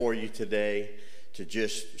for you today to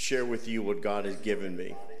just share with you what God has given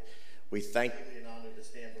me. We thank you. An honor to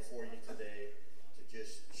stand before you today to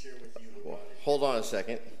just share with you what God has hold on a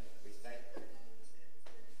second. We thank you.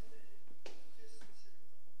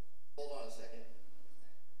 Hold on a second.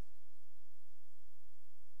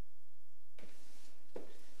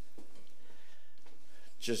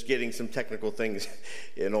 Just getting some technical things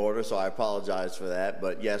in order, so I apologize for that.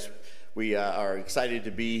 But yes, we are excited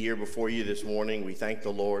to be here before you this morning. We thank the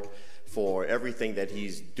Lord for everything that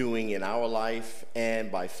He's doing in our life,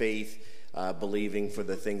 and by faith, believing for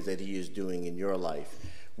the things that He is doing in your life.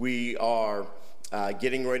 We are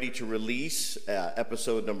getting ready to release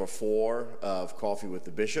episode number 4 of Coffee with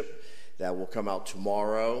the Bishop. That will come out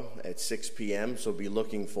tomorrow at 6 p.m., so be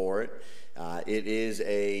looking for it. It is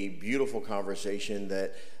a beautiful conversation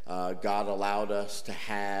that God allowed us to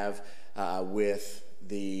have with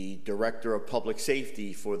the Director of Public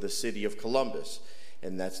Safety for the City of Columbus,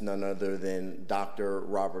 and that's none other than Dr.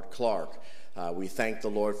 Robert Clark. We thank the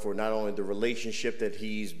Lord for not only the relationship that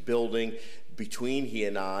He's building between he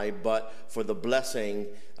and I, but for the blessing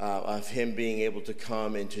of Him being able to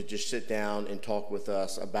come and to just sit down and talk with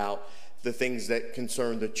us about the things that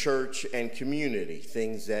concern the church and community,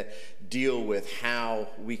 things that deal with how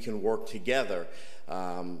we can work together,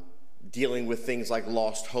 dealing with things like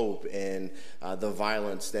lost hope and the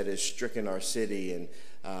violence that has stricken our city, and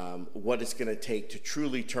what it's going to take to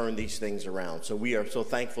truly turn these things around. So we are so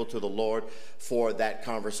thankful to the Lord for that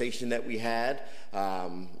conversation that we had.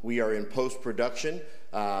 We are in post-production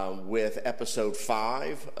with episode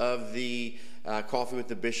 5 of the Coffee with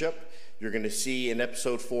the Bishop. You're going to see in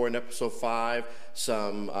episode 4 and episode 5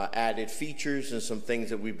 some added features and some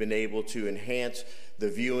things that we've been able to enhance the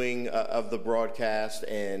viewing of the broadcast,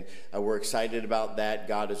 and we're excited about that.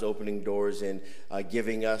 God is opening doors and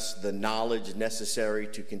giving us the knowledge necessary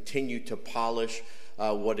to continue to polish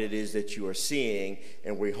what it is that you are seeing,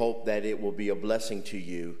 and we hope that it will be a blessing to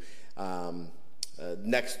you.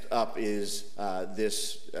 Next up is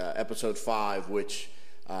this episode 5, which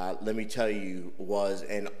let me tell you, was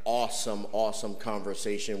an awesome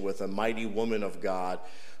conversation with a mighty woman of God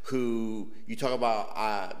who, you talk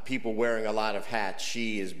about people wearing a lot of hats.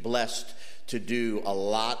 She is blessed to do a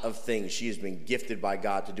lot of things. She has been gifted by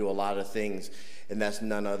God to do a lot of things, and that's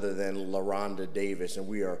none other than LaRonda Davis. And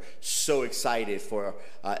we are so excited for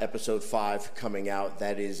episode 5 coming out.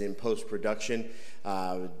 That is in post-production,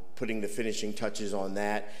 putting the finishing touches on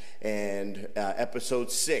that. And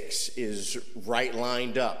episode 6 is right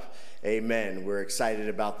lined up. Amen. We're excited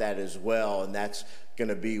about that as well. And that's going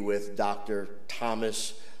to be with Dr.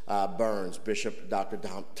 Thomas Burns, Bishop Dr.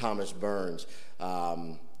 Thomas Burns.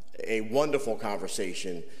 A wonderful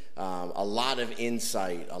conversation. A lot of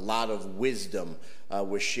insight, a lot of wisdom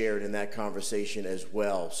was shared in that conversation as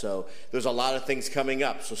well. So there's a lot of things coming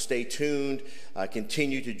up. So stay tuned.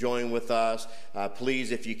 Continue to join with us.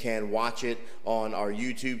 Please, if you can, watch it on our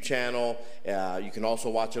YouTube channel. You can also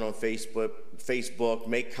watch it on Facebook,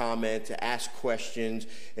 make comments, ask questions,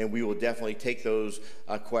 and we will definitely take those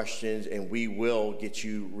questions, and we will get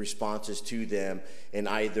you responses to them, and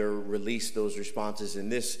either release those responses in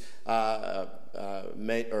this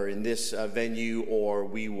venue, or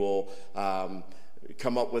we will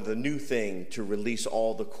come up with a new thing to release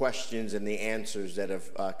all the questions and the answers that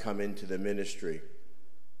have come into the ministry.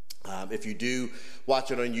 If you do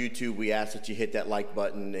watch it on YouTube, we ask that you hit that like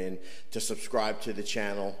button and to subscribe to the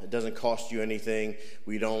channel. It doesn't cost you anything.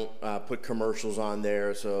 We don't put commercials on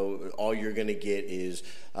there, so all you're going to get is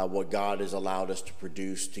what God has allowed us to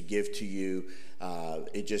produce, to give to you.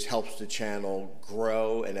 It just helps the channel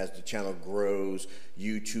grow, and as the channel grows,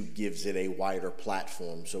 YouTube gives it a wider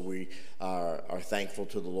platform. So we are thankful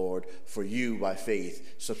to the Lord for you, by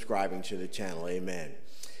faith, subscribing to the channel. Amen.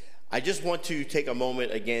 I just want to take a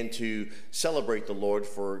moment again to celebrate the Lord,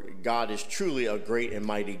 for God is truly a great and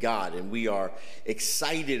mighty God, and we are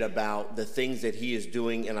excited about the things that He is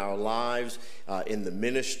doing in our lives, in the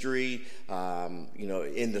ministry,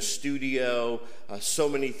 in the studio. So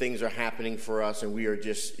many things are happening for us, and we are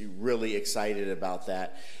just really excited about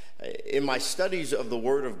that. In my studies of the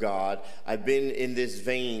Word of God, I've been in this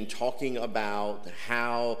vein talking about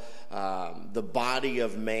how the body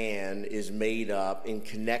of man is made up in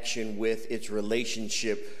connection with its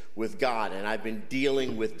relationship with God. And I've been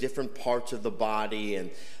dealing with different parts of the body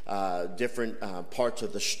and different parts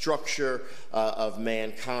of the structure of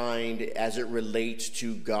mankind as it relates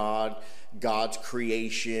to God, God's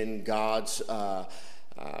creation, God's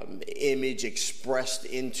image expressed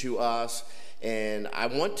into us. And I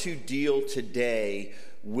want to deal today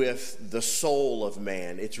with the soul of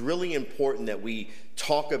man. It's really important that we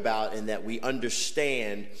talk about and that we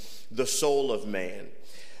understand the soul of man.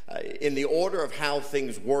 in the order of how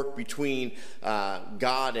things work between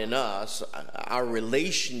God and us, our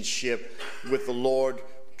relationship with the Lord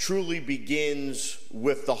truly begins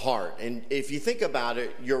with the heart. And if you think about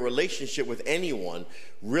it, your relationship with anyone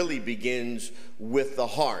really begins with the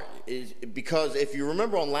heart. Because if you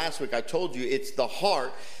remember on last week, I told you it's the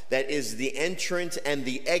heart that is the entrance and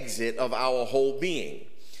the exit of our whole being.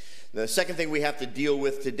 The second thing we have to deal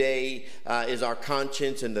with today is our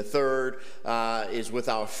conscience, and the third is with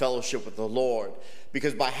our fellowship with the Lord.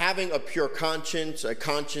 Because by having a pure conscience, a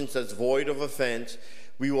conscience that's void of offense,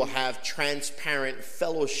 we will have transparent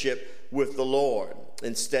fellowship with the Lord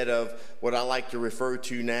instead of what I like to refer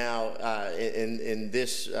to now in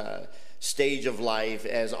this stage of life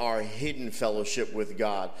as our hidden fellowship with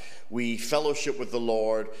God. We fellowship with the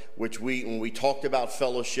Lord, which when we talked about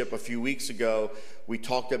fellowship a few weeks ago, we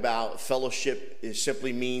talked about fellowship. It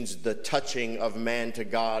simply means the touching of man to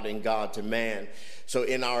God and God to man. So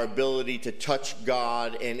in our ability to touch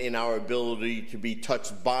God and in our ability to be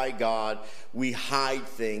touched by God, we hide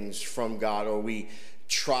things from God, or we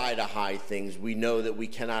try to hide things. We know that we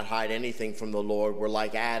cannot hide anything from the Lord. We're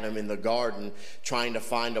like Adam in the garden, trying to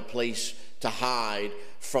find a place to hide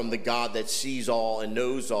from the God that sees all and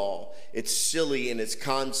knows all. It's silly in its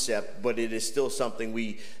concept, but it is still something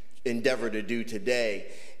we endeavor to do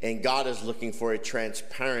today. And God is looking for a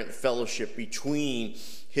transparent fellowship between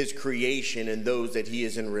his creation and those that he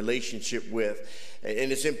is in relationship with.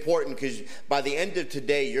 And it's important because by the end of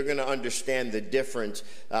today, you're going to understand the difference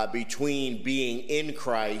between being in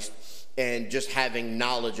Christ and just having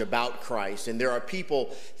knowledge about Christ. And there are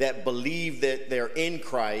people that believe that they're in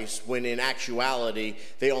Christ when in actuality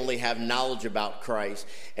they only have knowledge about Christ.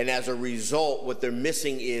 And as a result, what they're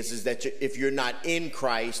missing is that if you're not in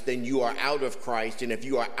Christ, then you are out of Christ. And if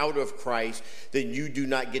you are out of Christ, then you do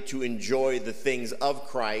not get to enjoy the things of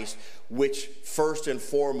Christ, which first and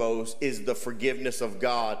foremost is the forgiveness of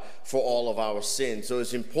God for all of our sins. So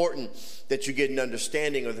it's important that you get an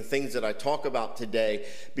understanding of the things that I talk about today,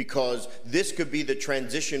 because this could be the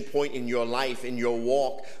transition point in your life, in your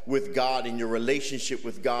walk with God, in your relationship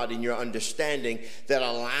with God, in your understanding that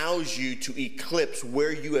allows you to eclipse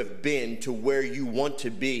where you have been to where you want to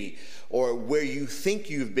be, or where you think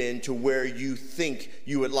you've been to where you think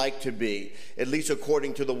you would like to be. At least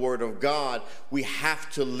according to the Word of God, we have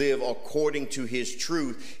to live according to His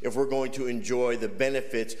truth if we're going to enjoy the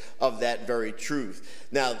benefits of that very truth.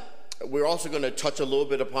 Now, we're also going to touch a little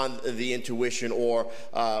bit upon the intuition, or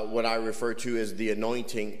what I refer to as the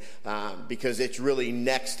anointing, because it's really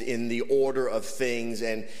next in the order of things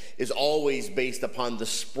and is always based upon the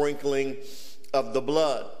sprinkling of the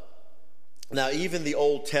blood. Now, even the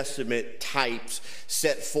Old Testament types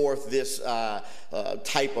set forth this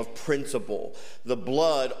type of principle. The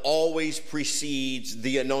blood always precedes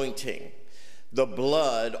the anointing. The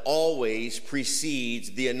blood always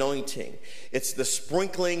precedes the anointing. It's the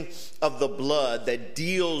sprinkling of the blood that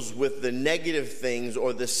deals with the negative things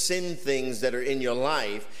or the sin things that are in your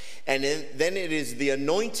life. And then it is the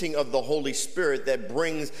anointing of the Holy Spirit that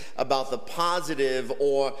brings about the positive,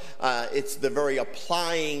 or it's the very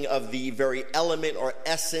applying of the very element or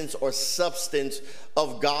essence or substance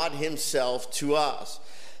of God Himself to us.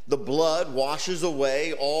 The blood washes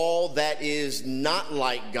away all that is not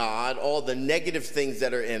like God, all the negative things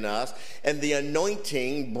that are in us, and the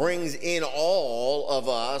anointing brings in all of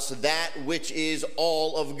us that which is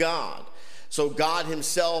all of God. So God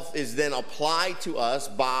Himself is then applied to us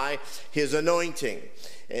by His anointing.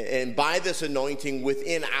 And by this anointing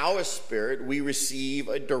within our spirit, we receive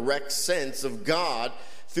a direct sense of God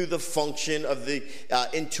through the function of the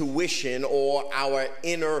intuition, or our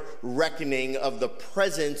inner reckoning of the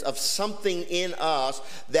presence of something in us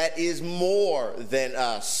that is more than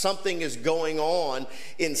us. Something is going on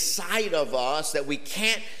inside of us that we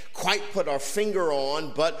can't quite put our finger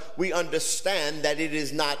on, but we understand that it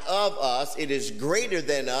is not of us, it is greater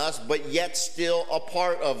than us, but yet still a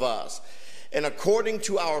part of us. And according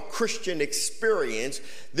to our Christian experience,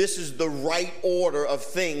 this is the right order of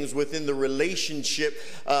things within the relationship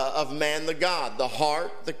of man to God. The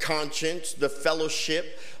heart, the conscience, the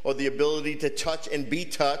fellowship, or the ability to touch and be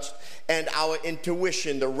touched, and our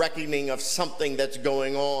intuition, the reckoning of something that's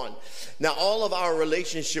going on. Now, all of our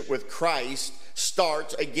relationship with Christ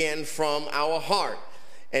starts again from our heart,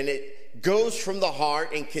 and it goes from the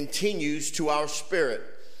heart and continues to our spirit.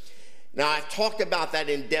 Now, I've talked about that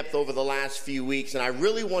in depth over the last few weeks, and I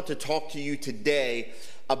really want to talk to you today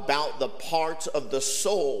about the parts of the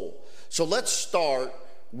soul. So let's start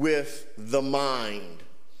with the mind.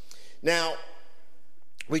 Now,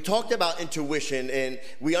 we talked about intuition, and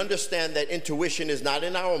we understand that intuition is not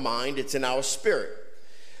in our mind, it's in our spirit.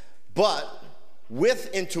 But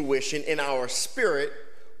with intuition in our spirit,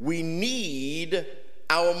 we need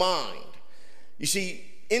our mind. You see,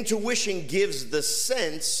 intuition gives the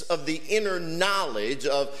sense of the inner knowledge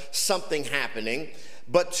of something happening,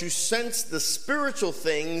 but to sense the spiritual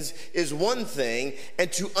things is one thing,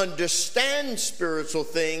 and to understand spiritual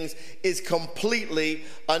things is completely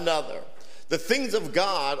another. The things of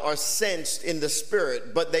God are sensed in the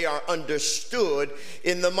spirit, but they are understood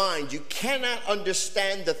in the mind. You cannot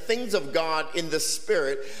understand the things of God in the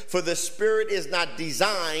spirit, for the spirit is not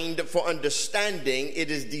designed for understanding.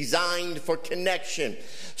 It is designed for connection.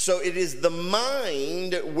 So it is the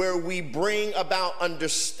mind where we bring about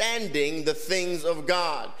understanding the things of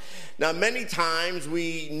God. Now, many times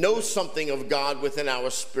we know something of God within our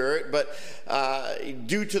spirit, but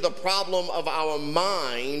due to the problem of our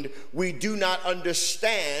mind, we do not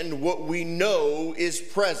understand what we know is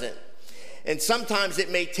present. And sometimes it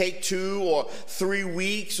may take 2 or 3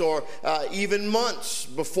 weeks or even months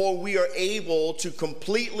before we are able to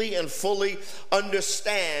completely and fully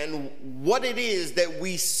understand what it is that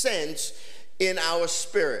we sense in our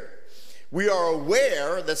spirit. We are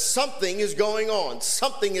aware that something is going on,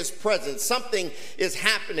 something is present, something is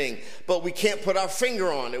happening, but we can't put our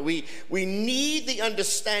finger on it. We need the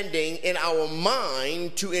understanding in our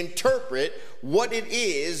mind to interpret what it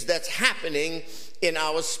is that's happening in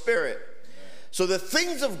our spirit. So the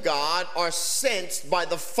things of God are sensed by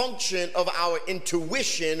the function of our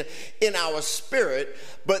intuition in our spirit,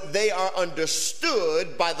 but they are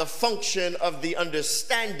understood by the function of the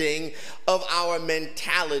understanding of our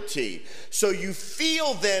mentality. So you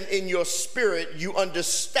feel them in your spirit, you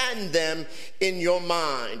understand them in your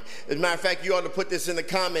mind. As a matter of fact, you ought to put this in the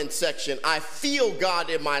comment section. I feel God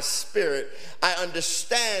in my spirit. I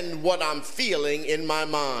understand what I'm feeling in my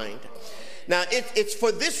mind. Now, it's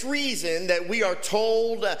for this reason that we are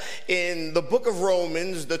told in the book of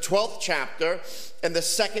Romans, the 12th chapter and the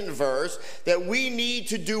 2nd verse, that we need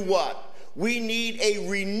to do what? We need a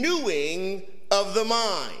renewing of the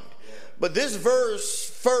mind. But this verse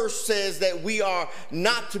first says that we are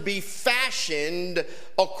not to be fashioned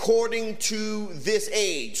according to this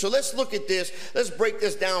age. So let's look at this. Let's break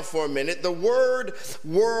this down for a minute. The word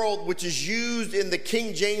world, which is used in the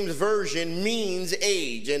King James Version, means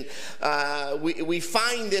age. And we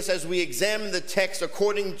find this as we examine the text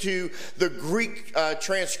according to the Greek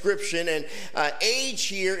transcription. And age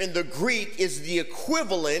here in the Greek is the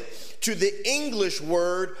equivalent to the English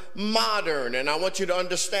word modern. And I want you to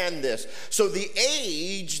understand this. So the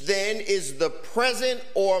age then is the present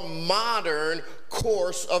or modern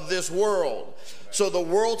course of this world. So the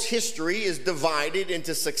world's history is divided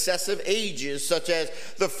into successive ages, such as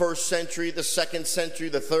the 1st century, the 2nd century,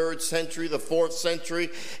 the 3rd century, the 4th century,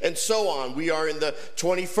 and so on. We are in the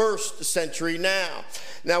 21st century now.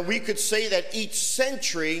 Now, we could say that each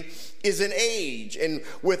century is an age, and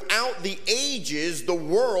without the ages, the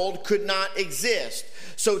world could not exist.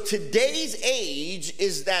 So today's age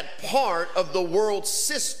is that part of the world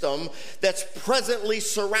system that's presently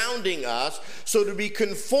surrounding us. So to be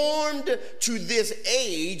conformed to this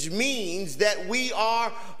age means that we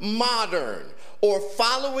are modern, or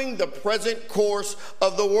following the present course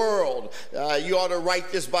of the world. You ought to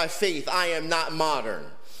write this by faith. I am not modern.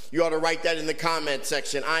 You ought to write that in the comment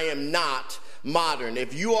section. I am not modern.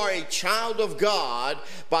 If you are a child of God,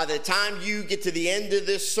 by the time you get to the end of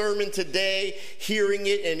this sermon today, hearing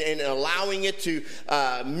it and allowing it to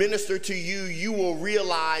minister to you, you will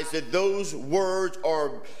realize that those words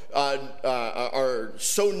are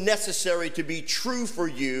so necessary to be true for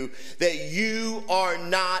you, that you are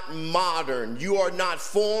not modern. You are not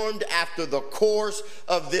formed after the course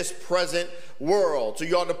of this present world. So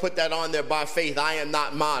you ought to put that on there by faith. I am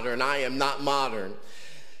not modern. I am not modern.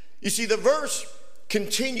 You see, the verse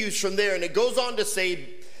continues from there, and it goes on to say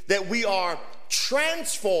that we are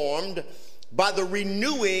transformed by the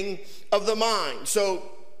renewing of the mind. So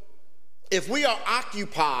if we are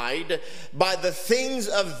occupied by the things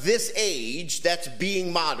of this age, that's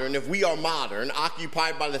being modern, if we are modern,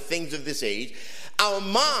 occupied by the things of this age, our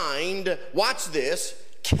mind, watch this,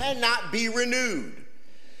 cannot be renewed.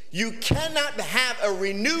 You cannot have a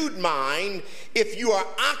renewed mind if you are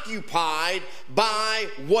occupied by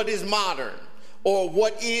what is modern or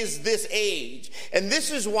what is this age. And this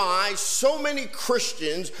is why so many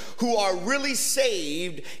Christians who are really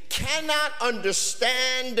saved cannot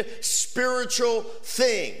understand spiritual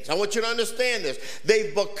things. I want you to understand this.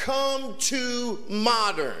 They've become too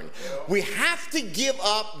modern. We have to give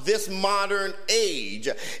up this modern age.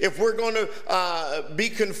 If we're going to be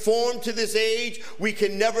conformed to this age, we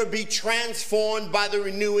can never be transformed by the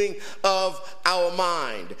renewing of our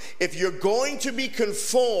mind. If you're going to be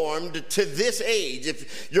conformed to this age,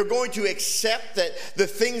 if you're going to accept that the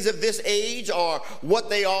things of this age are what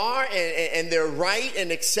they are and they're right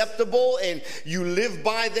and acceptable, and you live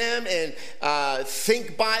by them and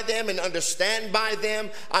think by them and understand by them,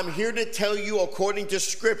 I'm here to tell you, according to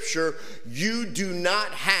Scripture, you do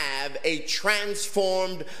not have a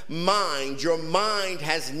transformed mind. Your mind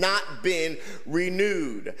has not been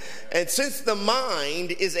renewed. And since the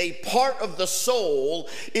mind is a part of the soul,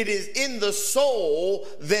 it is in the soul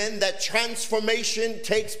then that transformation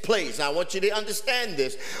takes place. Now, I want you to understand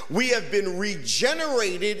this. We have been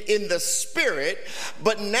regenerated in the spirit,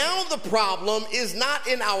 but now the problem is not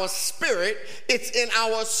in our spirit, it's in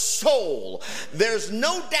our soul. There's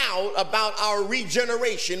no doubt about our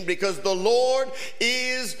regeneration because the Lord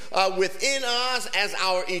is within us as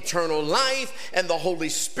our eternal life, and the Holy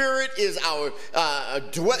Spirit is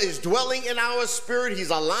is dwelling in our spirit. He's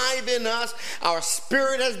alive in us. Our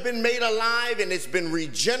spirit has been made alive, and it's been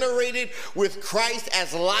regenerated with Christ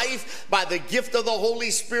as life by the gift of the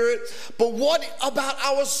Holy Spirit. But what about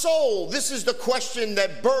our soul? This is the question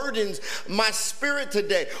that burdens my spirit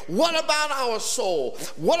today. What about our soul?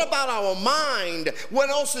 What about our mind? What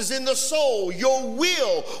else is in the soul? Your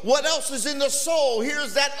will. What else is in the soul?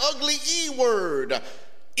 Here's that ugly E word.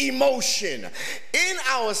 Emotion. In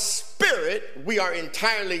our spirit, we are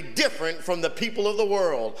entirely different from the people of the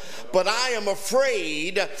world. But I am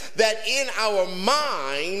afraid that in our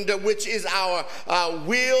mind, which is our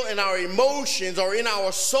will and our emotions, or in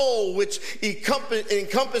our soul, which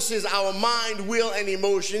encompasses our mind, will, and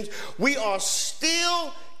emotions, we are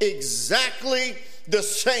still exactly the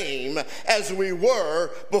same as we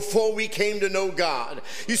were before we came to know God.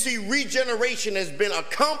 You see, regeneration has been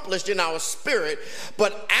accomplished in our spirit,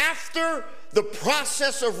 but after the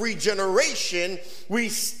process of regeneration, we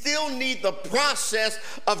still need the process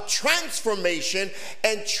of transformation,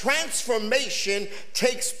 and transformation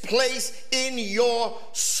takes place in your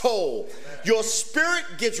soul. Your spirit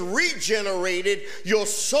gets regenerated, your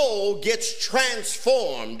soul gets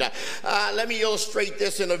transformed. Let me illustrate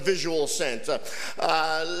this in a visual sense.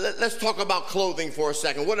 Let's talk about clothing for a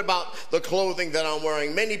second. What about the clothing that I'm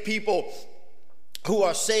wearing? Many people who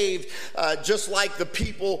are saved just like the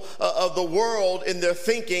people of the world in their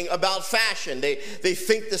thinking about fashion. They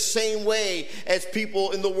think the same way as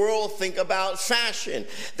people in the world think about fashion.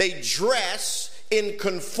 They dress in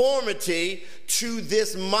conformity to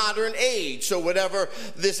this modern age. So whatever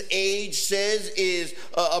this age says is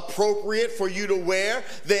appropriate for you to wear,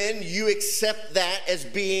 then you accept that as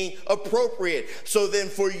being appropriate. So then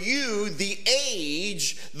for you, the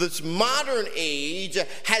age, this modern age,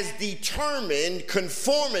 has determined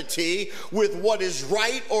conformity with what is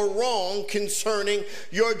right or wrong concerning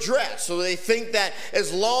your dress. So they think that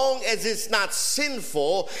as long as it's not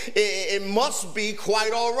sinful, it must be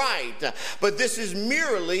quite all right. But this is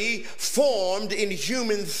merely formed in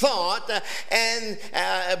human thought and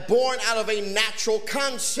born out of a natural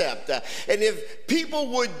concept. And if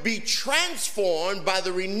people would be transformed by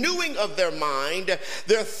the renewing of their mind,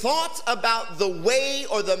 their thoughts about the way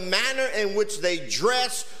or the manner in which they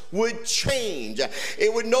dress would change.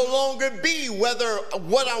 It would no longer be whether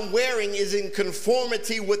what I'm wearing is in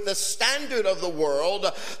conformity with the standard of the world.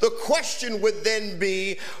 The question would then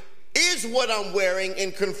be, is what I'm wearing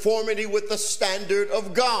in conformity with the standard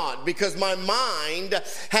of God? Because my mind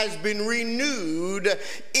has been renewed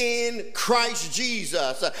in Christ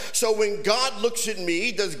Jesus. So when God looks at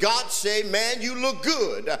me, does God say, man, you look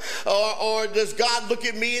good? Or does God look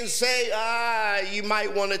at me and say, you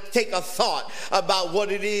might want to take a thought about what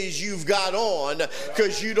it is you've got on,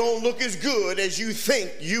 because you don't look as good as you think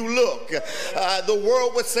you look. The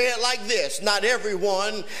world would say it like this: not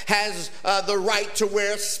everyone has the right to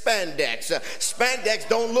wear spandex. Spandex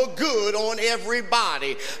don't look good on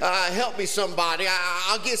everybody. Help me, somebody.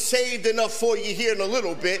 I'll get saved enough for you here in a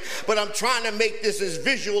little bit, but I'm trying to make this as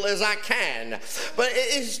visual as I can. But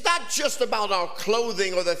it's not just about our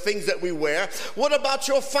clothing or the things that we wear. What about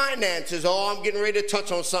your finances? Oh, I'm getting ready to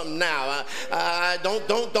touch on something now.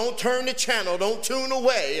 Don't turn the channel. Don't tune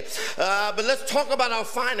away. But let's talk about our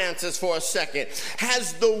finances for a second.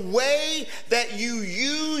 Has the way that you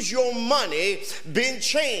use your money been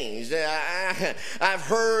changed? I've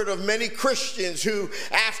heard of many Christians who,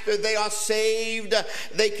 after they are saved,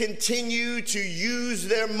 they continue to use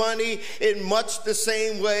their money in much the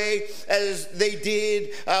same way as they did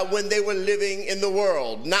when they were living in the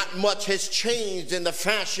world. Not much has changed in the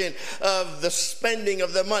fashion of the spending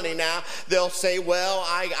of the money. Now, they'll say, well,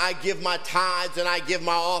 I give my tithes and I give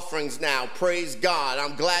my offerings now. Praise God.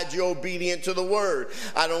 I'm glad you're obedient to the word.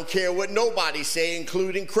 I don't care what nobody say,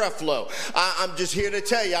 including Creflo. I'm just here to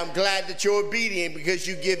tell you, I'm glad that you're obedient because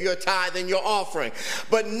you give your tithe and your offering.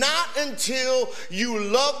 But not until you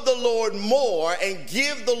love the Lord more and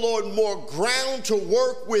give the Lord more ground to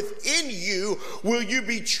work within you will you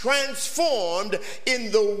be transformed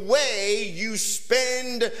in the way you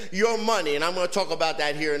spend your money. And I'm going to talk about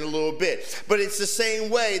that here in a little bit. But it's the same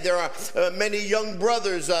way. There are many young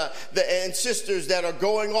brothers and sisters that are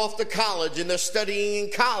going off to college, and they're studying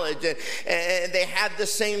in college, and they have the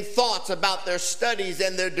same thoughts about their studies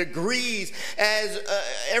and their degrees as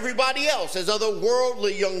everybody else, as other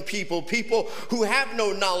worldly young people who have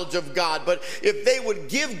no knowledge of God. But if they would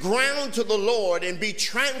give ground to the Lord and be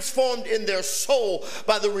transformed in their soul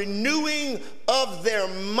by the renewing of their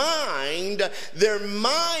mind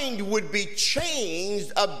would be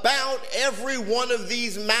changed about every one of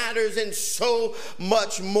these matters and so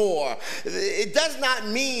much more. It does not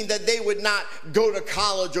mean that they would not go to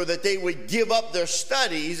college or that they would give up their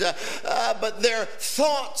studies, but their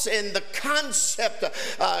thoughts and the concept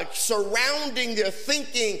surrounding their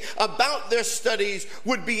thinking about their studies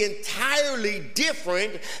would be entirely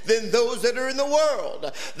different than those that are in the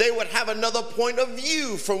world. They would have another point of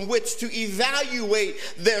view from which to evaluate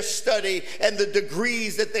their study and the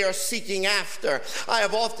degrees that they are seeking after. I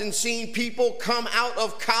have often seen people come out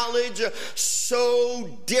of college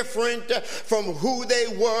so different from who they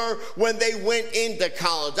were when they went into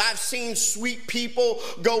college. I've seen sweet people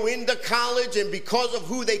go into college, and because of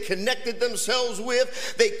who they connected themselves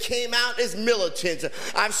with, they came out as militants.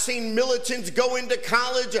 I've seen militants go into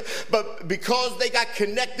college, but because they got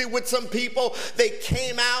connected with some people, they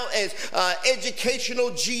came out as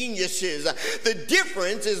educational geniuses. The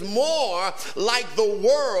difference is more like the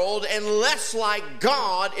world and less like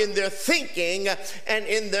God in their thinking and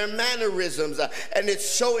in their mannerisms. And it's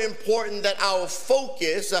so important that our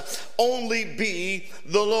focus only be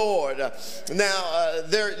the Lord. Now,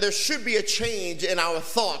 there should be a change in our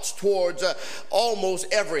thoughts towards almost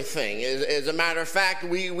everything. As a matter of fact,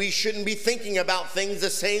 we shouldn't be thinking about things the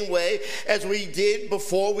same way as we did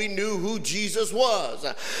before we knew who Jesus was.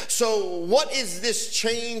 So what is this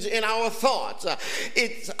change in our thoughts?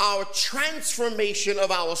 It's our transformation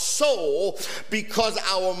of our soul because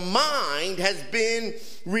our mind has been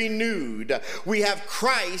renewed. We have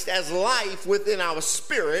Christ as life within our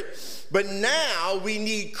spirit, but now we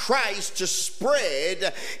need Christ to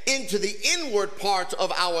spread into the inward parts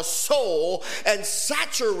of our soul and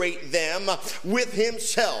saturate them with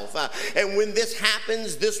himself. And when this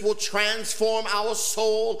happens, this will transform our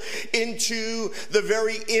soul into the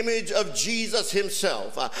very image of Jesus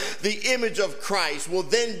himself. The image of Christ will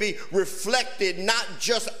then be reflected not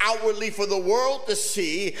just outwardly for the world to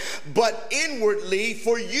see, but inwardly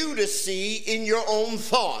for you to see in your own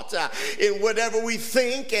thoughts. In whatever we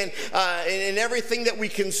think and in everything that we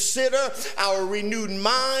consider, our renewed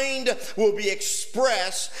mind will be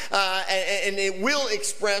expressed, and it will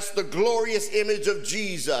express the glorious image of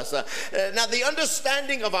Jesus. Now, the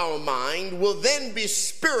understanding of our mind will then be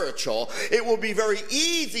spiritual. It will be very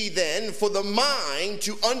easy then for the mind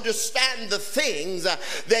to understand the things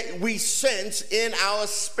that we sense in our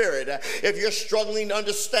spirit. If you're struggling to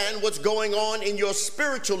understand what's going on in your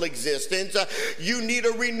spiritual existence, you need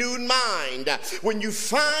a renewed mind. When you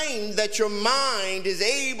find that your mind is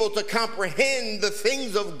able to comprehend the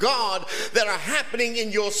things of God that are happening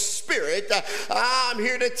in your spirit, I'm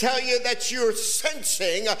here to tell you that you're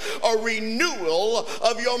sensing a renewal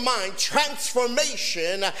of your mind.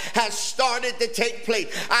 Transformation has started to take place.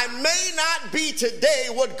 I may not be today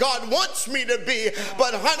what God wants me to be,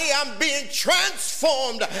 but honey, I'm being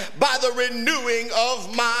transformed by the renewing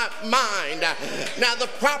of my mind. Now, the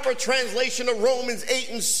proper translation of Romans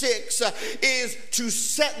 8:6 is to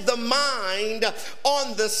set the mind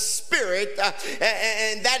on the spirit,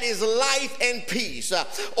 and that is life and peace.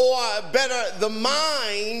 Or better, the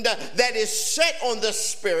mind that is set on the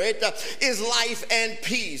spirit is life and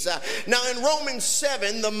peace. Now, in Romans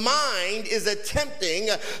 7, the mind is attempting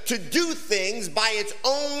to do things by its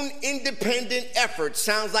own independent effort.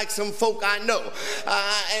 Sounds like some folk I know.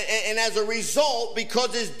 And as a result,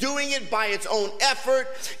 because it's doing it by its own effort,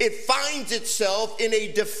 it finds itself in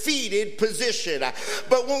a defeated position.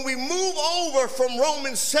 But when we move over from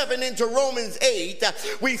Romans 7 into Romans 8,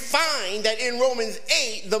 we find that in Romans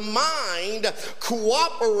 8, the mind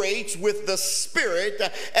cooperates with the spirit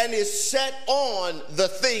and is set on the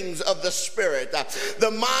things of the spirit.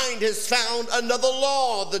 The mind has found another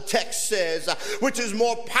law, the text says, which is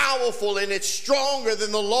more powerful and it's stronger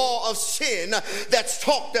than the law of sin that's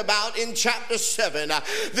talked about in chapter 7.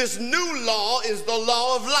 This new law is the the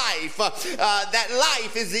law of life. That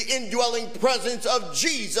life is the indwelling presence of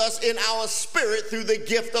Jesus in our spirit through the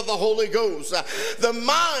gift of the Holy Ghost. The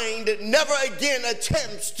mind never again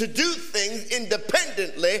attempts to do things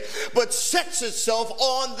independently, but sets itself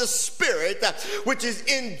on the spirit, which is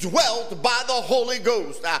indwelt by the Holy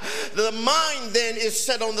Ghost. The mind then is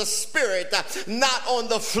set on the spirit, not on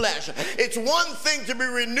the flesh. It's one thing to be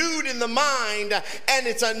renewed in the mind, and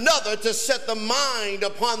it's another to set the mind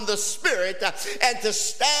upon the spirit and to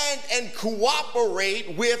stand and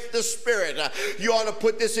cooperate with the spirit. You ought to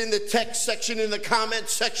put this in the text section, in the comment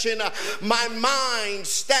section. My mind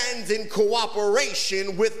stands in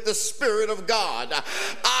cooperation with the Spirit of God.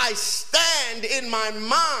 I stand in my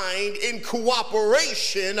mind in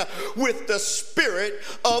cooperation with the Spirit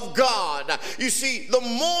of God. You see, the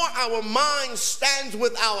more our mind stands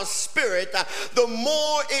with our spirit, the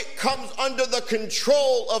more it comes under the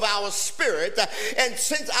control of our spirit. And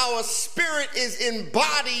since our spirit is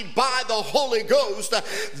embodied by the Holy Ghost,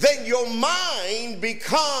 then your mind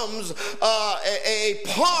becomes a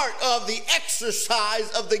part of the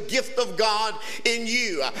exercise of the gift of God in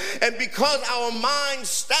you. And because our mind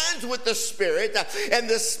stands with the Spirit, and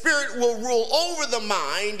the Spirit will rule over the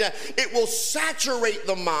mind, it will saturate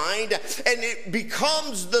the mind, and it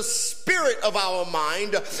becomes the spirit of our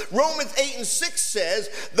mind. Romans 8:6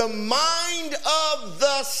 says, the mind of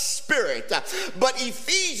the Spirit. But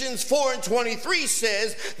Ephesians 4:23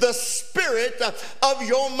 says, the spirit of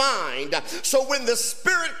your mind. So when the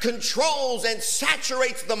Spirit controls and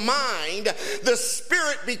saturates the mind, the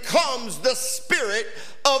Spirit becomes the spirit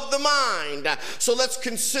of the mind. So let's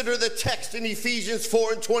consider the text in Ephesians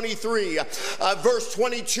 4:23. Verse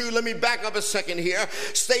 22, let me back up a second here,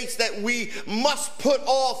 states that we must put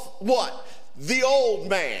off what? The old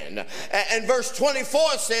man. And verse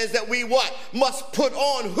 24 says that we what? Must put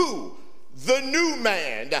on who? The new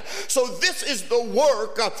man. So this is the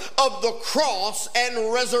work of the cross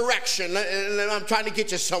and resurrection. I'm trying to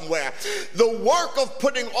get you somewhere. The work of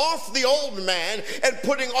putting off the old man and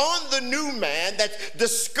putting on the new man that's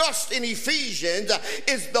discussed in Ephesians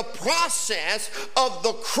is the process of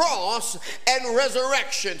the cross and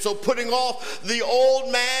resurrection. So putting off the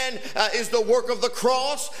old man is the work of the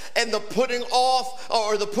cross, and the putting off,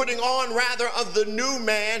 or the putting on rather, of the new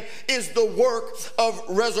man is the work of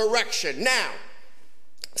resurrection. Now,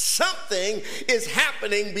 something is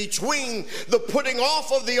happening between the putting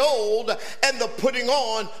off of the old and the putting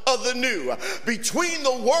on of the new. Between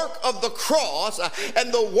the work of the cross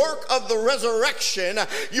and the work of the resurrection,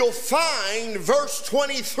 you'll find verse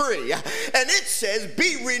 23. And it says,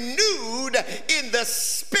 be renewed in the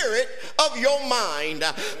spirit of your mind.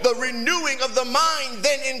 The renewing of the mind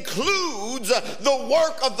then includes the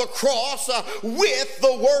work of the cross with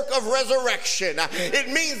the work of resurrection. It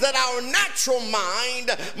means that our natural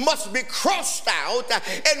mind must be crossed out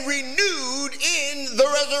and renewed in the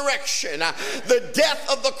resurrection. The death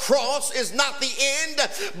of the cross is not the end,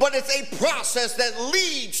 but it's a process that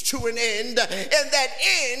leads to an end, and that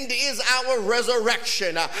end is our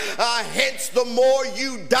resurrection. Hence, the more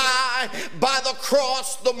you die by the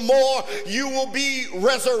cross, the more you will be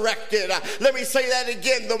resurrected. Let me say that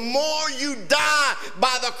again. The more you die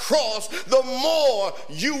by the cross, the more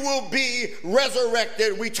you will be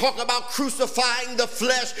resurrected. We talk about crucifying the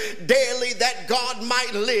flesh daily that God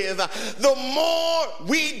might live. The more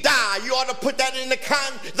we die, you ought to put that in the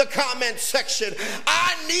comment section.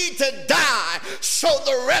 I need to die so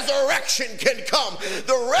the resurrection can come.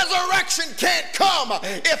 The resurrection can't come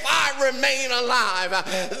if I remain alive.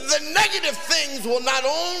 The negative things will not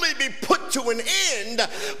only be put to an end,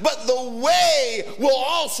 but the way will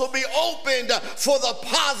also be opened for the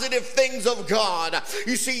positive things of God.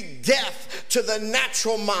 You see, death to the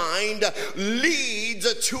natural mind leads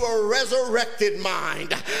to a resurrected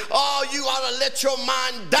mind. Oh, you ought to let your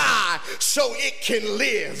mind die so it can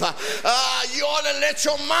live. You ought to let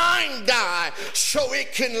your mind die so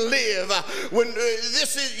it can live. When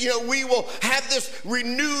this is, we will have this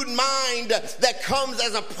renewed mind that comes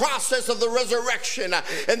as a process of the resurrection.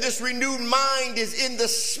 And this renewed mind is in the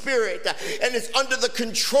Spirit, and it's under the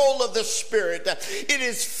control of the Spirit. It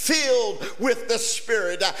is filled with the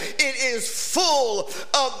Spirit. It is full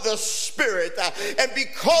of the Spirit. And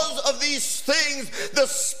because of these things, the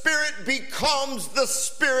Spirit becomes the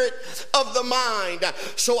spirit of the mind.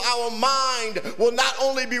 So our mind will not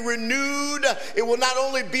only be renewed, it will not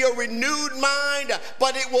only be a renewed mind,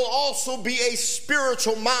 but it will also be a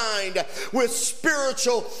spiritual mind with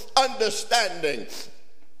spiritual understanding.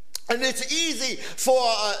 And it's easy for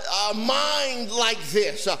a mind like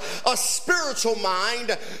this, a spiritual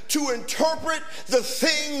mind, to interpret the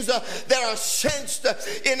things that are sensed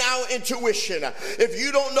in our intuition. If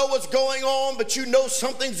you don't know what's going on, but you know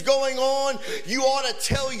something's going on, you ought to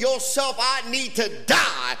tell yourself, I need to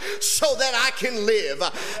die so that I can live.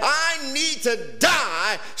 I need to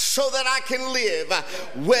die so that I can live.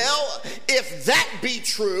 Well, if that be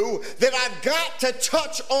true, then I've got to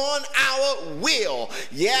touch on our will.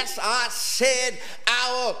 Yes, I said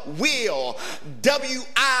our will. W-I-L-L.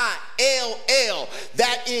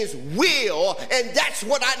 That is will, and that's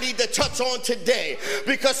what I need to touch on today.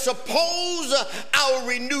 Because suppose our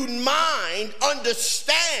renewed mind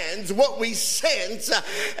understands what we sense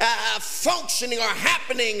functioning or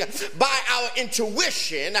happening by our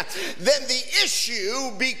intuition, then the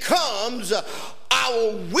issue becomes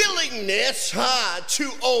our willingness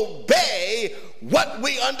to obey what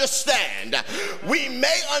we understand. We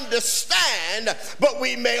may understand, but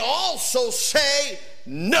we may also say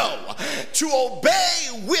no. To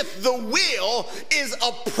obey with the will is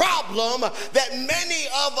a problem that many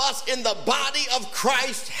of us in the body of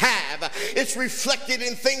Christ have. It's reflected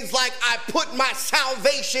in things like, I put my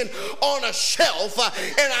salvation on a shelf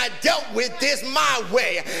and I dealt with this my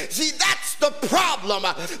way. See, that's the problem.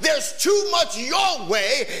 There's too much your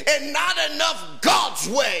way and not enough God's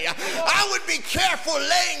way. I would be careful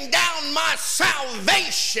laying down my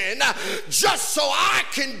salvation just so I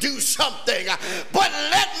can do something. But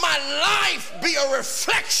let my life be a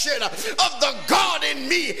reflection of the God in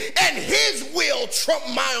me and his will trump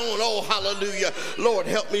my own. Oh, hallelujah. Lord,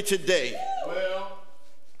 help me today.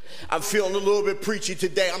 I'm feeling a little bit preachy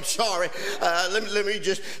today. I'm sorry. Let me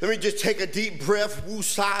just take a deep breath.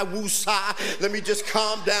 Woo-sigh, woo-sigh. Let me just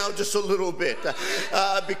calm down just a little bit.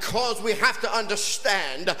 Because we have to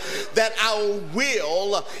understand that our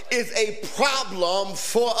will is a problem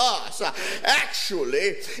for us.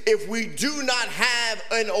 Actually, if we do not have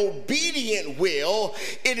an obedient will,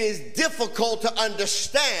 it is difficult to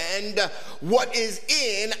understand what is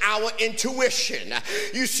in our intuition.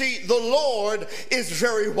 You see, the Lord is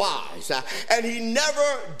very wise. And he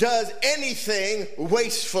never does anything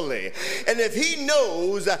wastefully. And if he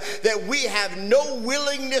knows that we have no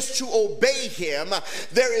willingness to obey him,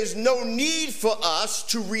 there is no need for us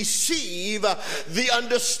to receive the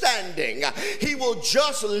understanding. He will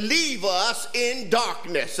just leave us in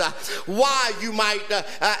darkness. Why, you might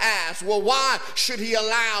ask? Well, why should he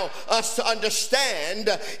allow us to understand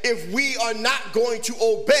if we are not going to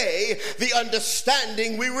obey the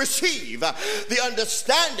understanding we receive? The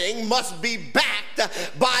understanding must be backed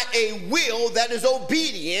by a will that is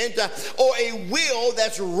obedient or a will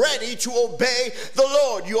that's ready to obey the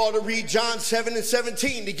Lord. You ought to read John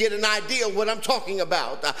 7:17 to get an idea of what I'm talking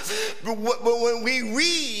about. When we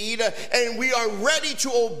read and we are ready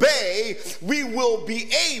to obey, we will be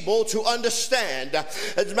able to understand.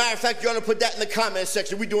 As a matter of fact, you ought to put that in the comment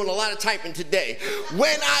section. We're doing a lot of typing today.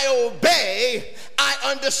 When I obey, I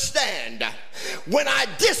understand. When I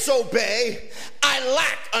disobey, I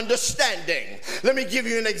lack understanding. Let me give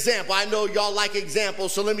you an example. I know y'all like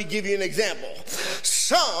examples, so let me give you an example.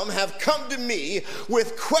 Some have come to me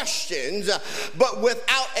with questions, but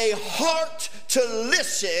without a heart to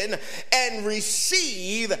listen and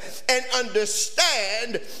receive and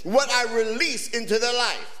understand what I release into their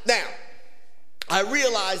life. Now, I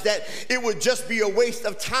realized that it would just be a waste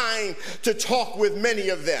of time to talk with many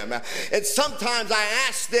of them. And sometimes I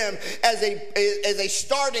ask them as a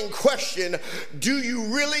starting question, do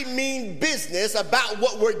you really mean business about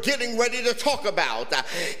what we're getting ready to talk about? And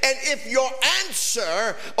if your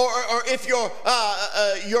answer or if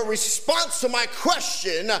your response to my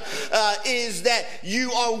question is that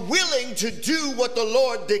you are willing to do what the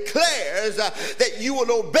Lord declares that you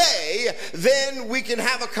will obey, then we can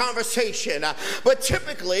have a conversation. But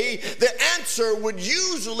typically, the answer would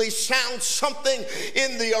usually sound something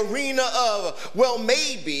in the arena of, well,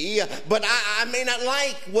 maybe, but I may not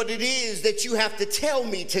like what it is that you have to tell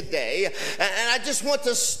me today. And I just want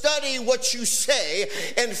to study what you say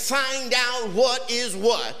and find out what is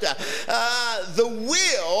what. The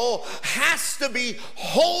will has to be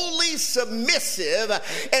wholly submissive,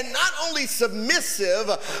 and not only submissive,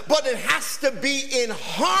 but it has to be in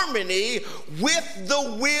harmony with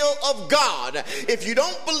the will of God. If you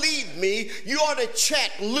don't believe me, you ought to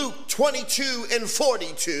check Luke 22 and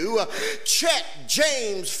 42. Check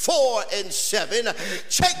James 4 and 7.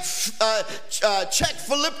 Check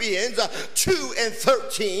Philippians 2 and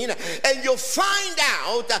 13. And you'll find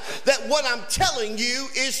out that what I'm telling you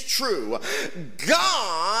is true.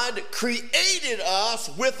 God created us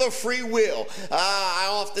with a free will. I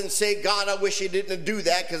often say, God, I wish you didn't do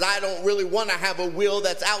that, because I don't really want to have a will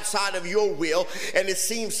that's outside of your will. And it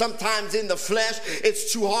seems sometimes in the flesh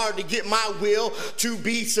it's too hard to get my will to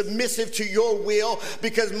be submissive to your will,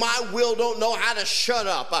 because my will don't know how to shut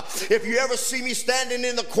up. If you ever see me standing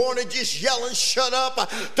in the corner just yelling, shut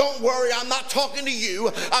up, don't worry, I'm not talking to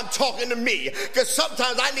you, I'm talking to me. Because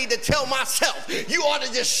sometimes I need to tell myself, you ought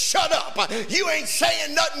to just shut up. You ain't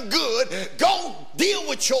saying nothing good. Go deal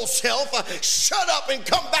with yourself. Shut up and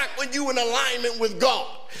come back when you in alignment with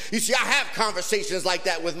God. You see, I have conversations like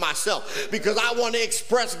that with myself because I want to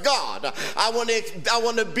express God. I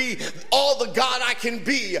want to be all the God I can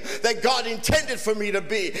be that God intended for me to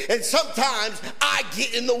be. And sometimes I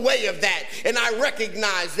get in the way of that, and I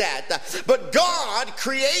recognize that. But God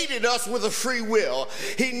created us with a free will.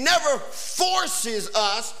 He never forces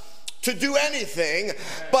us to do anything,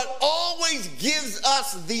 but always gives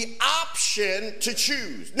us the option to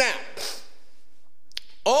choose. Now,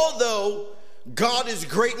 although God is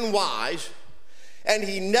great and wise, and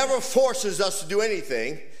he never forces us to do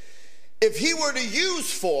anything, if he were to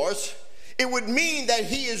use force, it would mean that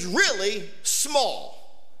he is really small.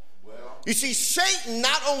 You see, Satan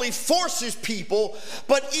not only forces people,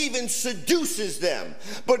 but even seduces them.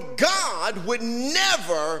 But God would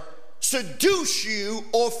never seduce you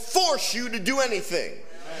or force you to do anything.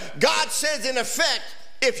 God says, in effect,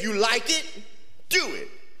 if you like it, do it.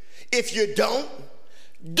 If you don't.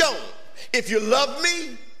 If you love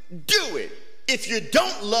me, do it. If you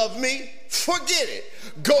don't love me, forget it.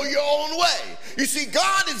 Go your own way. You see,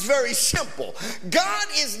 God is very simple. God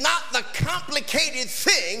is not the complicated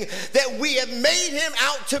thing that we have made him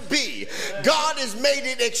out to be. God has made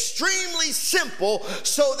it extremely simple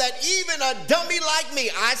so that even a dummy like me,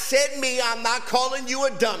 I said me, I'm not calling you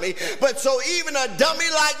a dummy, but so even a dummy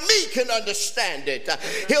like me can understand it.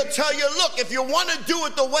 He'll tell you, look, if you want to do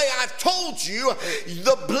it the way I've told you,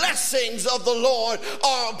 the blessings of the Lord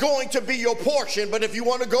are going to be your portion. But if you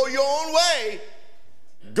want to go your own way,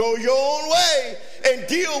 go your own way and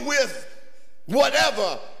deal with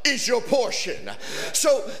whatever is your portion.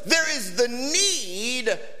 So there is the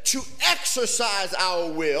need to exercise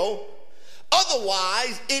our will.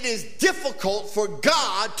 Otherwise, it is difficult for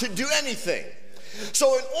God to do anything.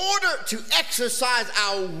 So in order to exercise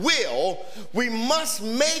our will, we must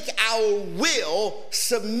make our will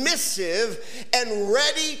submissive and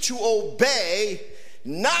ready to obey,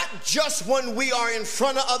 not just when we are in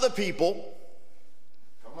front of other people.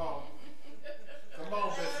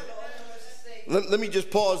 Let me just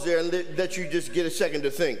pause there and let you just get a second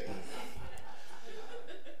to think.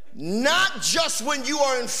 Not just when you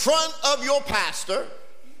are in front of your pastor.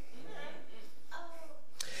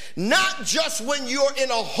 Not just when you're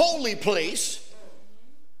in a holy place.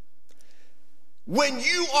 When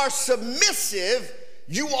you are submissive,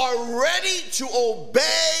 you are ready to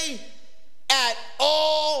obey at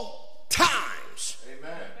all times.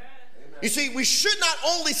 Amen. You see, we should not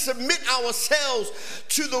only submit ourselves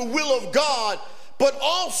to the will of God, but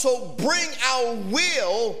also bring our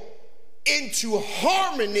will into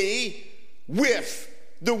harmony with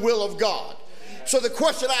the will of God. So the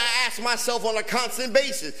question I ask myself on a constant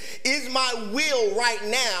basis, is my will right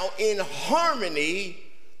now in harmony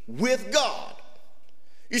with God?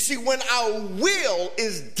 You see, when our will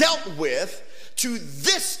is dealt with to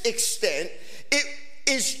this extent, it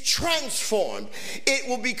is transformed. It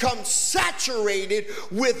will become saturated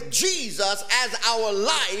with Jesus as our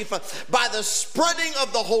life by the spreading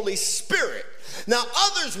of the Holy Spirit. Now,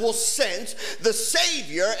 others will sense the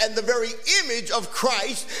Savior and the very image of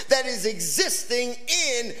Christ that is existing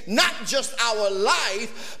in not just our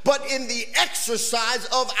life, but in the exercise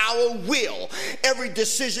of our will. Every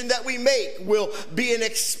decision that we make will be an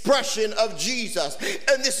expression of Jesus.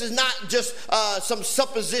 And this is not just some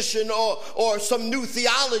supposition or some new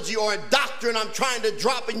theology or a doctrine I'm trying to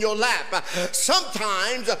drop in your lap.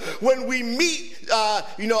 Sometimes when we meet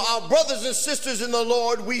our brothers and sisters in the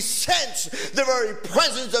Lord, we sense the very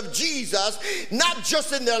presence of Jesus, not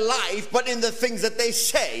just in their life, but in the things that they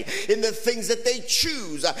say, in the things that they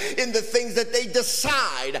choose, in the things that they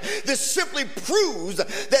decide. This simply proves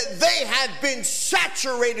that they have been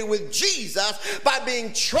saturated with Jesus by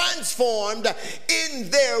being transformed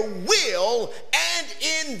in their will and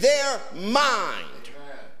in their mind.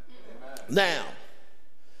 Amen. Now,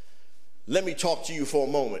 let me talk to you for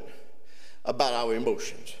a moment about our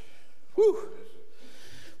emotions. Whew.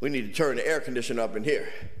 We need to turn the air conditioner up in here.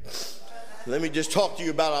 Let me just talk to you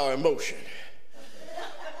about our emotion.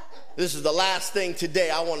 This is the last thing today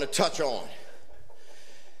I want to touch on.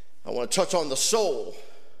 I want to touch on the soul,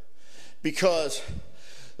 because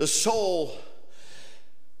the soul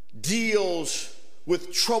deals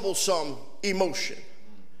with troublesome emotion.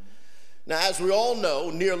 Now, as we all know,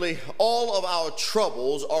 nearly all of our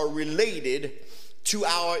troubles are related to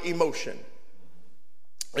our emotion.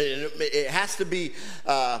 It has to be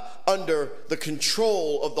under the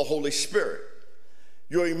control of the Holy Spirit.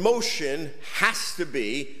 Your emotion has to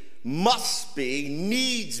be, must be,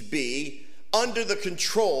 needs be under the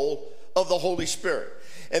control of the Holy Spirit.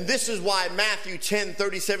 And this is why Matthew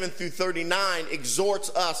 10:37-39 exhorts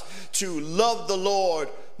us to love the Lord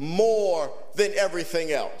more than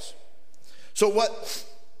everything else. So what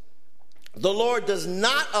the Lord does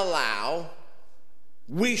not allow,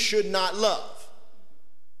 we should not love.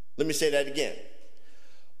 Let me say that again.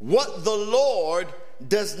 What the Lord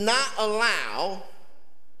does not allow,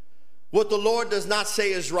 what the Lord does not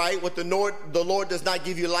say is right, what the Lord does not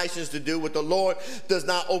give you license to do, what the Lord does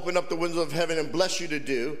not open up the windows of heaven and bless you to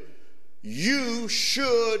do, you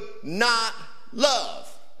should not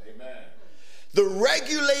love. Amen. The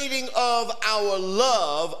regulating of our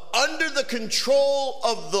love under the control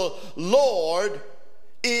of the Lord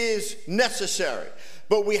is necessary.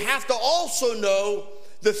 But we have to also know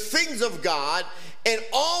the things of God and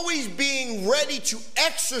always being ready to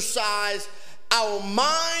exercise our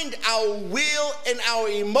mind, our will, and our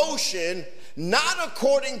emotion, not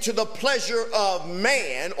according to the pleasure of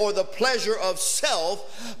man or the pleasure of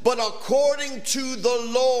self, but according to the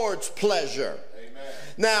Lord's pleasure. Amen.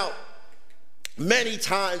 Now, many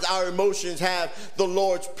times our emotions have the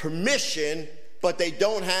Lord's permission, but they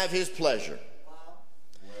don't have his pleasure.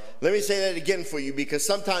 Let me say that again for you, because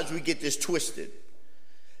sometimes we get this twisted.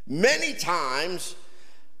 Many times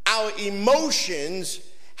our emotions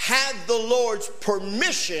have the Lord's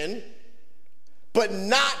permission, but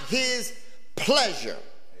not his pleasure.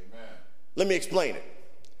 Amen. Let me explain it.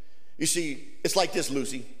 You see, it's like this,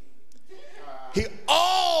 Lucy. He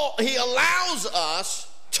allows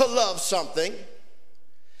us to love something,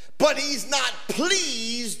 but he's not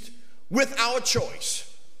pleased with our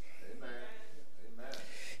choice. Amen. Amen.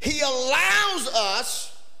 He allows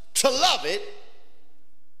us to love it,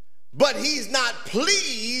 but he's not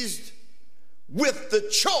pleased with the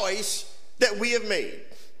choice that we have made.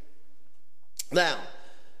 Now,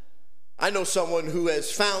 I know someone who has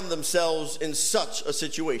found themselves in such a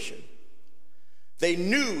situation. They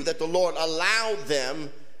knew that the Lord allowed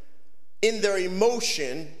them in their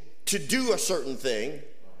emotion to do a certain thing,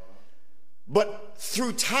 but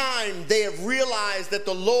through time they have realized that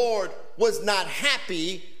the Lord was not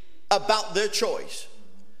happy about their choice.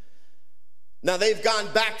 Now they've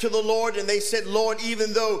gone back to the Lord and they said, Lord,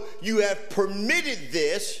 even though you have permitted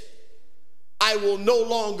this, I will no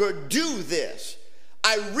longer do this.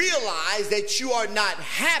 I realize that you are not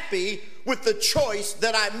happy with the choice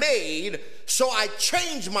that I made, so I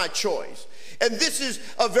changed my choice. And this is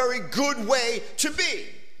a very good way to be.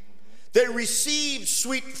 They received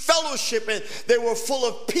sweet fellowship and they were full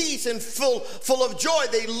of peace and full of joy.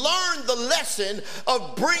 They learned the lesson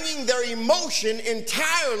of bringing their emotion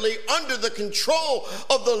entirely under the control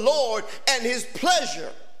of the Lord and his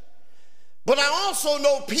pleasure. But I also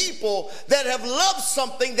know people that have loved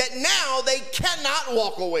something that now they cannot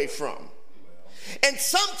walk away from. And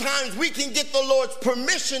sometimes we can get the Lord's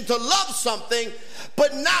permission to love something,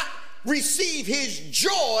 but not receive his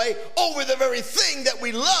joy over the very thing that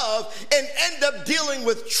we love, and end up dealing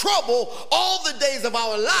with trouble all the days of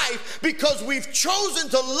our life because we've chosen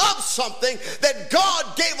to love something that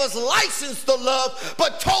God gave us license to love,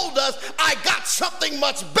 but told us, I got something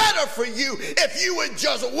much better for you if you would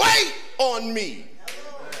just wait on me.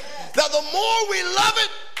 Now, the more we love it,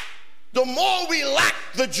 the more we lack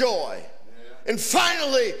the joy. And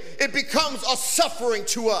finally, it becomes a suffering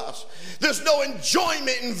to us. There's no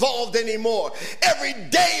enjoyment involved anymore. Every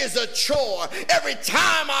day is a chore. Every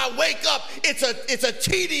time I wake up, it's a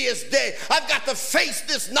tedious day. I've got to face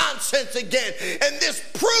this nonsense again. And this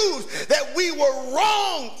proves that we were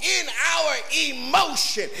wrong in our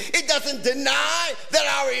emotion. It doesn't deny that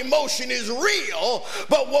our emotion is real,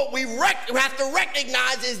 but what we have to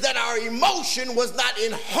recognize is that our emotion was not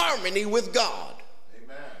in harmony with God.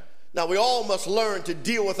 Now, we all must learn to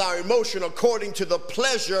deal with our emotion according to the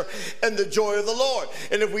pleasure and the joy of the Lord.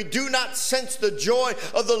 And if we do not sense the joy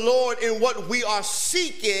of the Lord in what we are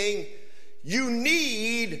seeking, you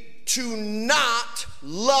need to not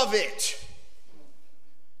love it.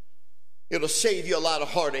 It'll save you a lot of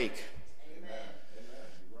heartache. Amen.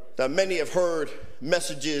 Now, many have heard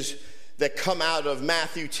messages that come out of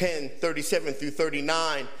Matthew 10:37 through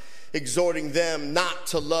 39, exhorting them not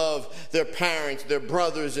to love their parents, their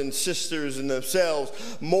brothers and sisters and themselves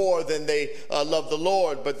more than they love the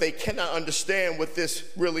Lord. But they cannot understand what this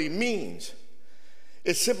really means.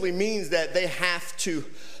 It simply means that they have to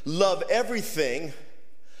love everything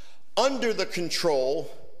under the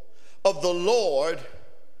control of the Lord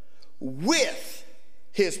with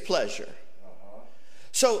his pleasure.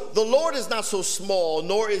 So the Lord is not so small,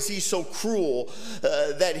 nor is he so cruel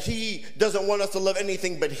that he doesn't want us to love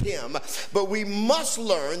anything but him. But we must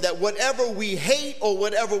learn that whatever we hate or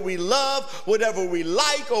whatever we love, whatever we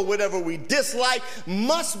like or whatever we dislike,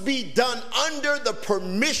 must be done under the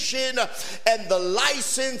permission and the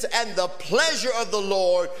license and the pleasure of the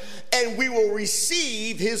Lord, and we will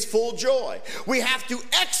receive his full joy. We have to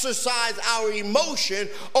exercise our emotion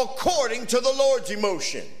according to the Lord's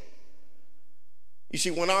emotion. You see,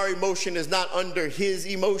 when our emotion is not under his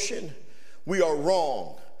emotion, we are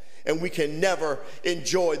wrong, and we can never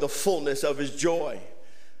enjoy the fullness of his joy.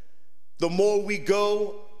 The more we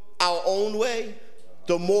go our own way,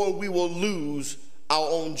 the more we will lose our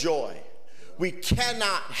own joy. We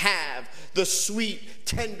cannot have the sweet,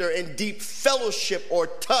 tender, and deep fellowship or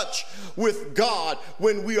touch with God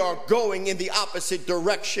when we are going in the opposite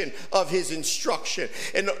direction of his instruction.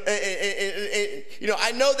 And you know,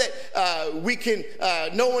 I know that we can,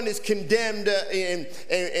 no one is condemned, and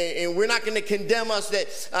we're not going to condemn us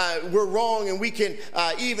that we're wrong, and we can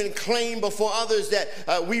even claim before others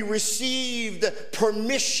that we received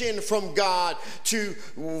permission from God to,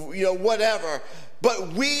 you know, whatever. But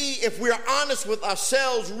we, if we're honest with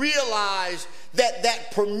ourselves, realize that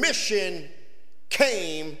that permission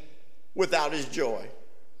came without his joy.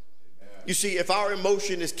 Amen. You see, if our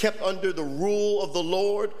emotion is kept under the rule of the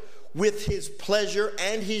Lord with his pleasure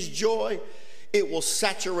and his joy, it will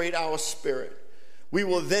saturate our spirit. We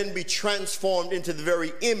will then be transformed into the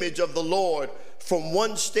very image of the Lord from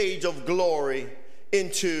one stage of glory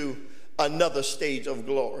into another stage of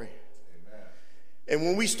glory. And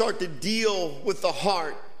when we start to deal with the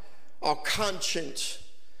heart, our conscience,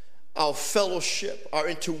 our fellowship, our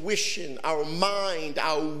intuition, our mind,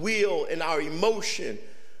 our will, and our emotion,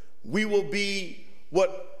 we will be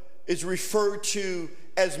what is referred to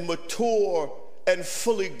as mature and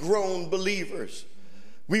fully grown believers.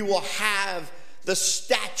 We will have the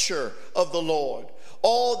stature of the Lord.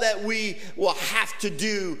 All that we will have to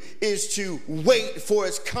do is to wait for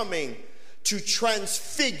his coming to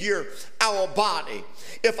transfigure our body.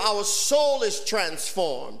 If our soul is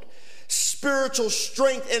transformed, spiritual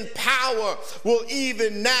strength and power will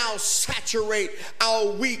even now saturate our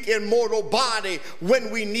weak and mortal body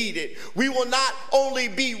when we need it. We will not only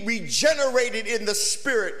be regenerated in the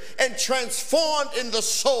spirit and transformed in the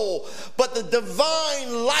soul, but the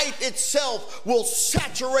divine life itself will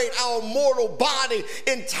saturate our mortal body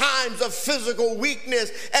in times of physical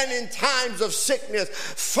weakness and in times of sickness.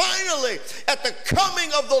 Finally, at the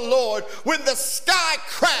coming of the Lord, when the sky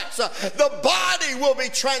cracks, the body will be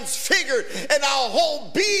transfigured, and our whole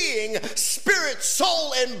being, spirit,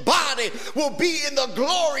 soul, and body will be in the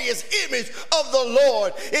glorious image of the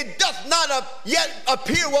Lord. It doth not yet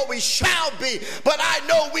appear what we shall be, but I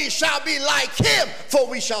know we shall be like him, for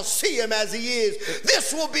we shall see him as he is.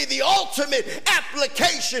 This will be the ultimate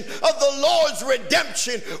application of the Lord's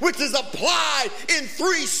redemption, which is applied in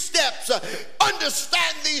 3 steps.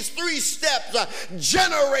 Understand these 3 steps: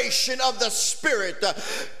 generation of the spirit,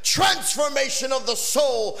 transformation of the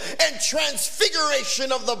soul, and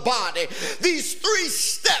transfiguration of the body. These 3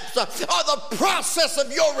 steps are the process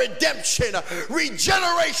of your redemption: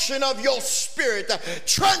 regeneration of your spirit,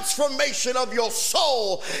 transformation of your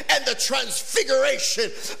soul, and the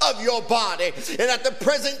transfiguration of your body. And at the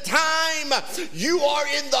present time, you are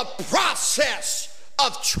in the process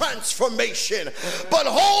of transformation. But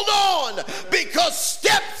hold on, because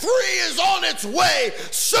step 3 is on its way.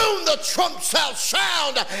 Soon the trump shall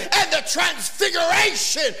sound and the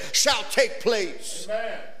transfiguration shall take place.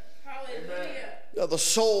 Amen. Hallelujah. Now, the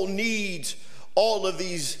soul needs all of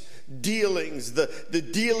these dealings, the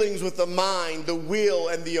dealings with the mind, the will,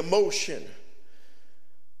 and the emotion.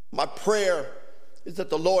 My prayer is that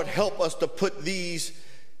the Lord help us to put these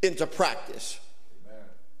into practice. Amen.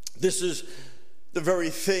 This is the very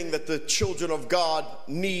thing that the children of God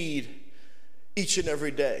need each and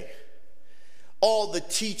every day. All the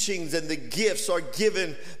teachings and the gifts are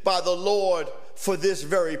given by the Lord for this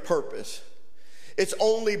very purpose. It's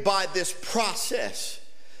only by this process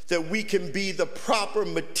that we can be the proper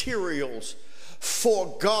materials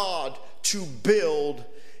for God to build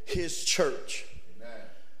his church.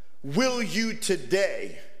 Amen. Will you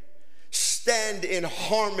today stand in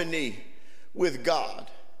harmony with God?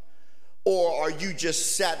 Or are you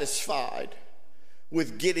just satisfied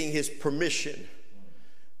with getting his permission,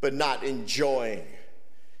 but not enjoying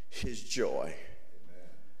his joy?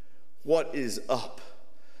 What is up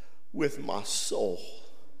with my soul?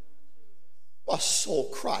 My soul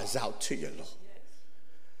cries out to you, Lord.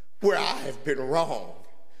 Where I have been wrong,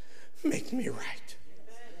 make me right.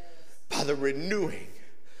 By the renewing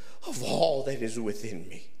of all that is within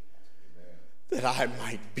me, that I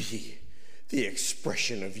might be the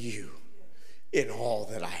expression of you in all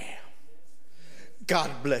that I am. God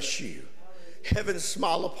bless you. Heaven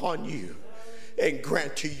smile upon you and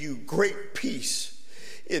grant to you great peace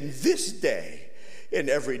in this day and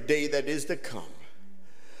every day that is to come.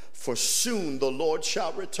 For soon the Lord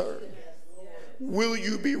shall return. Will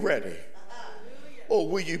you be ready? Or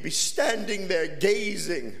will you be standing there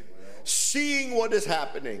gazing, seeing what is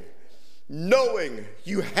happening, knowing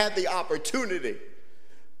you had the opportunity,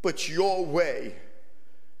 but your way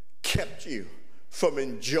kept you from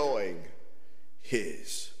enjoying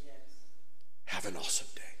his? Have an awesome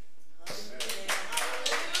day.